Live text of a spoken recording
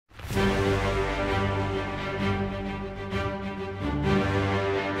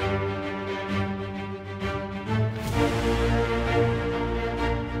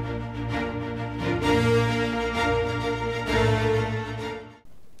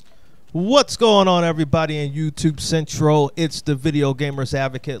What's going on, everybody in YouTube Central? It's the Video Gamers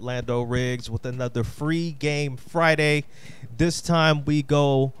Advocate, Lando Riggs, with another Free Game Friday. This time we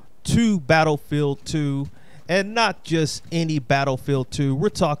go to Battlefield 2, and not just any Battlefield 2. We're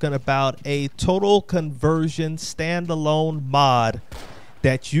talking about a total conversion standalone mod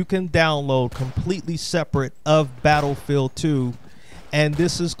that you can download completely separate of Battlefield 2, and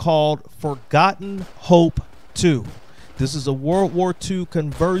this is called Forgotten Hope 2. This is a World War II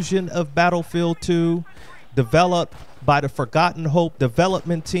conversion of Battlefield 2, developed by the Forgotten Hope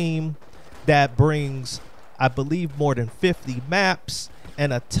development team that brings, I believe, more than 50 maps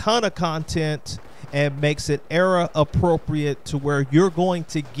and a ton of content, and makes it era appropriate to where you're going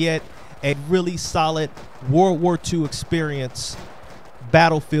to get a really solid World War II experience,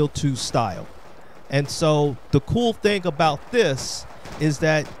 Battlefield 2 style. And so the cool thing about this is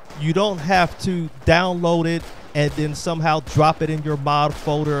that you don't have to download it and then somehow drop it in your mod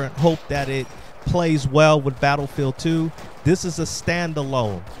folder and hope that it plays well with Battlefield 2. This is a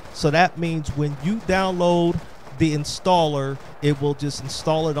standalone. So that means when you download the installer, it will just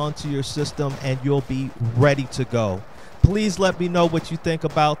install it onto your system and you'll be ready to go. Please let me know what you think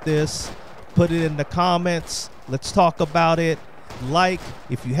about this. Put it in the comments. Let's talk about it. Like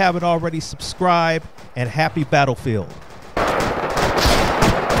if you haven't already, subscribe, and happy Battlefield.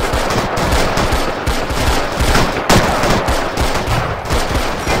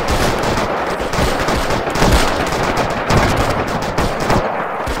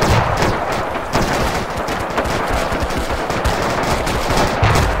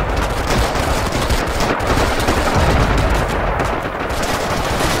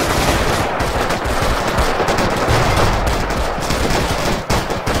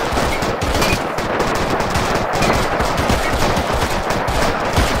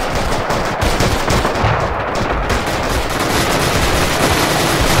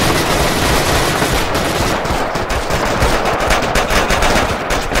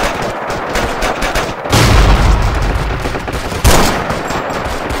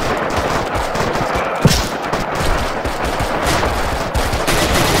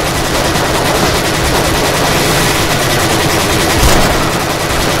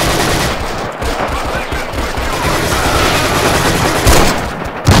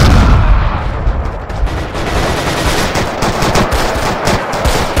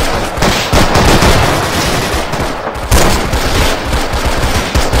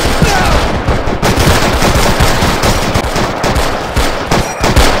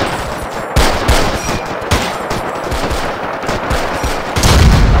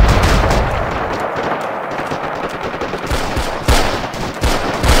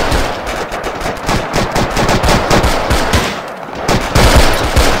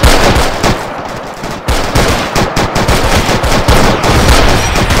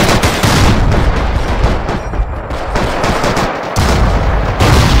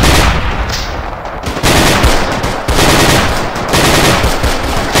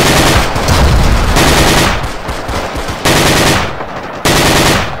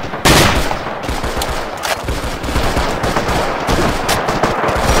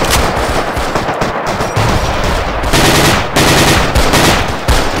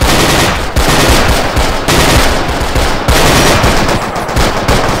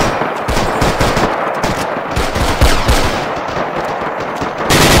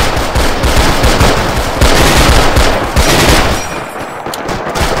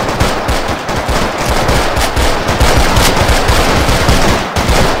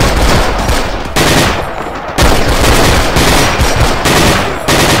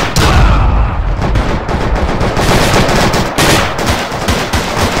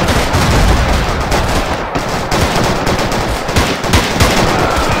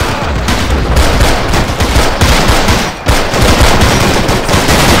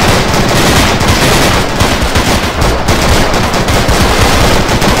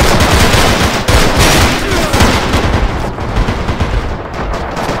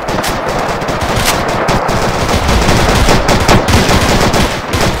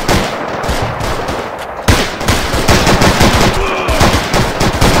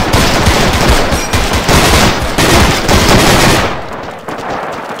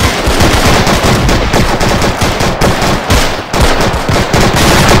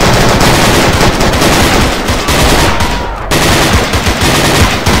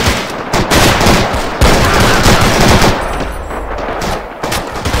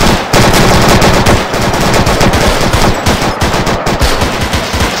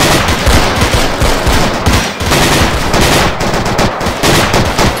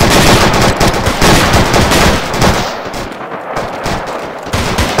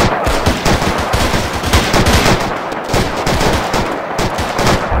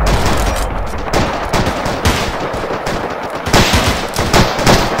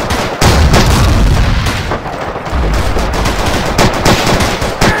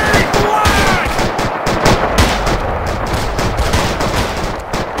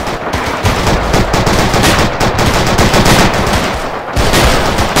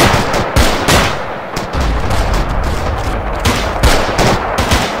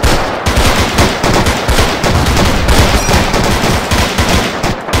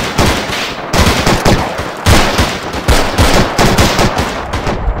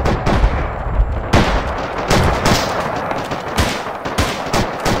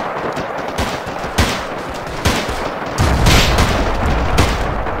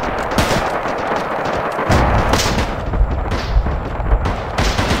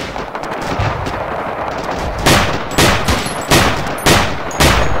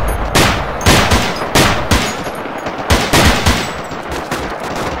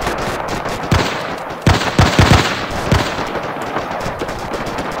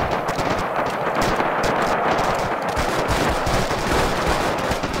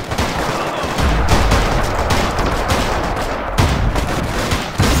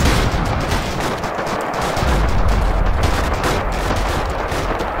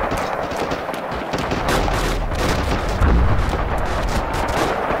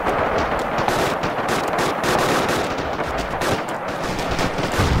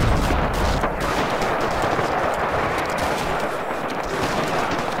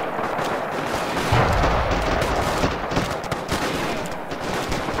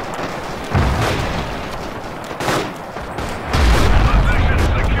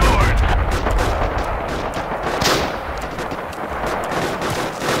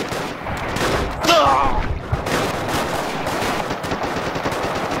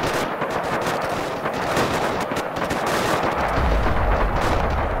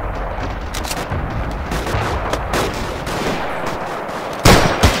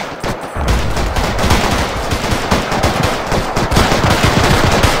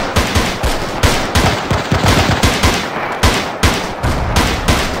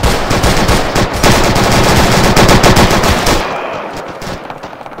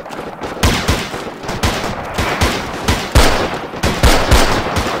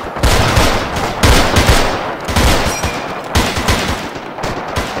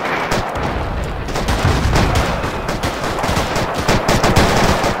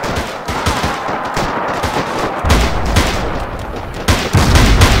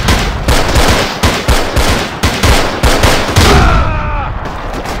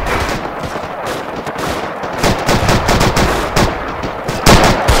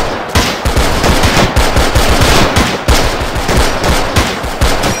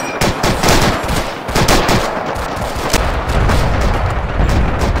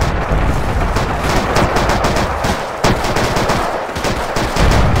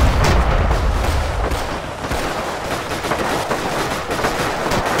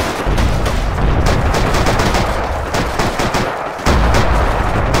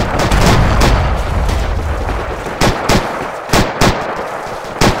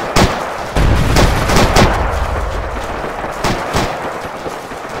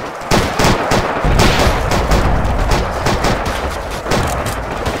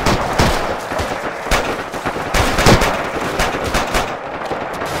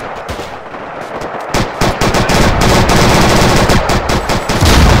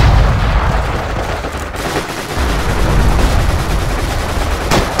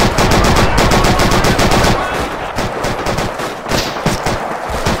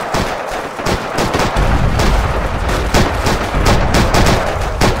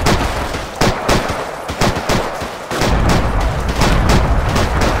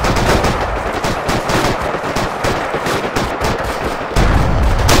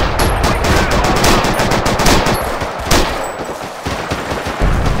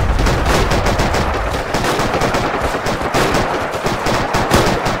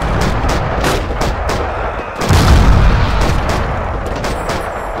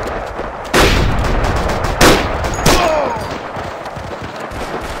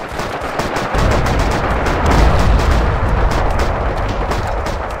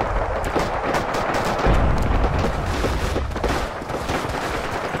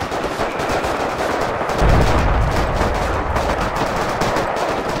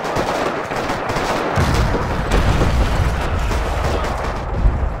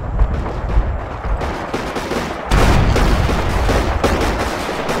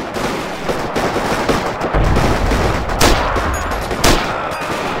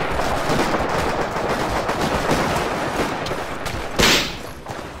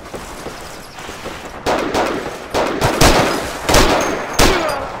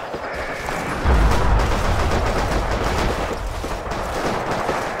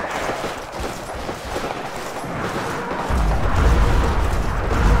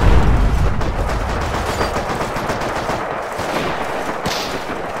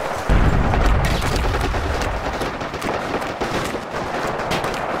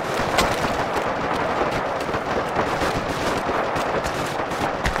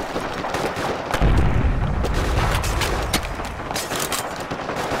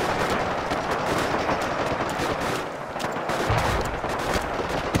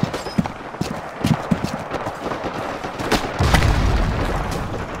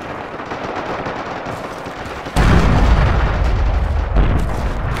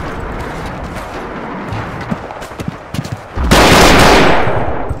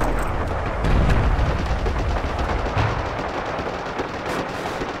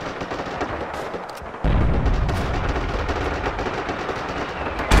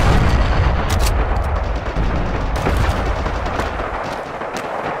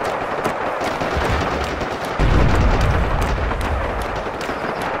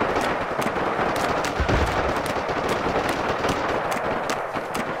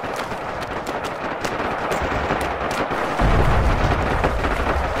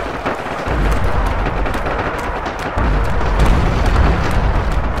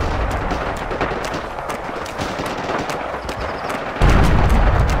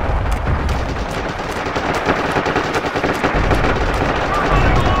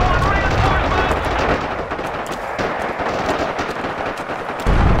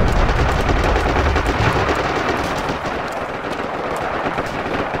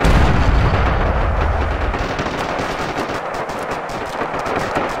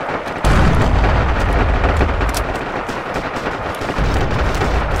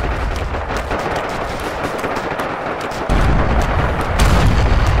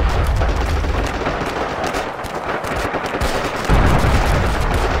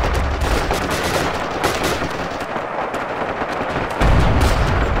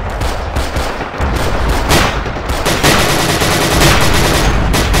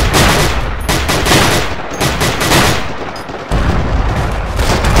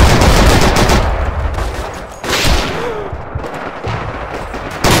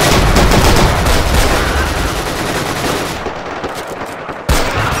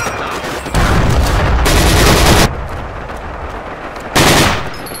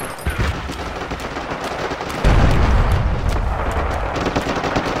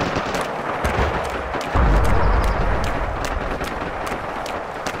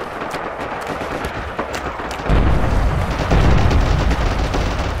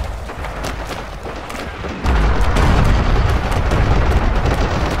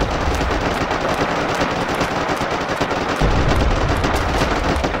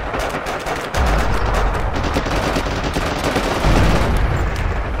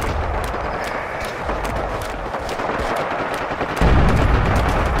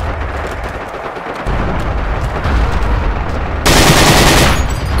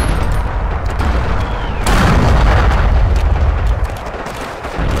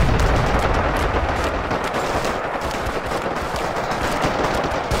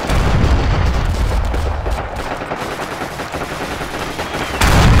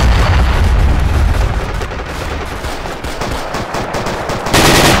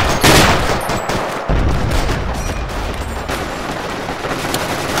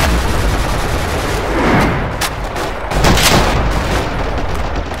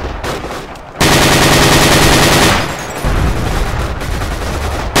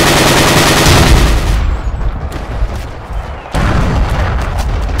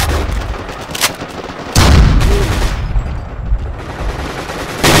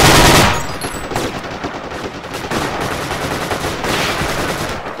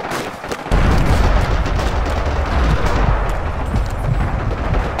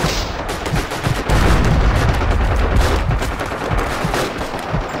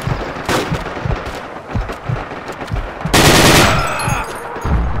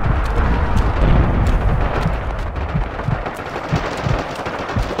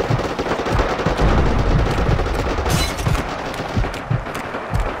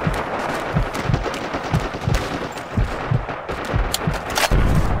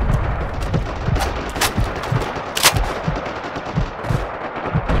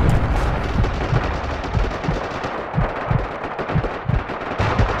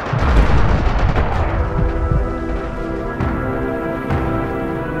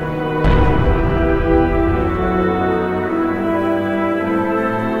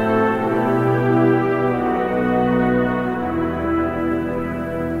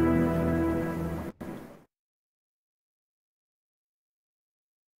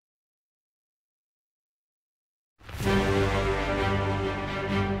 Bye.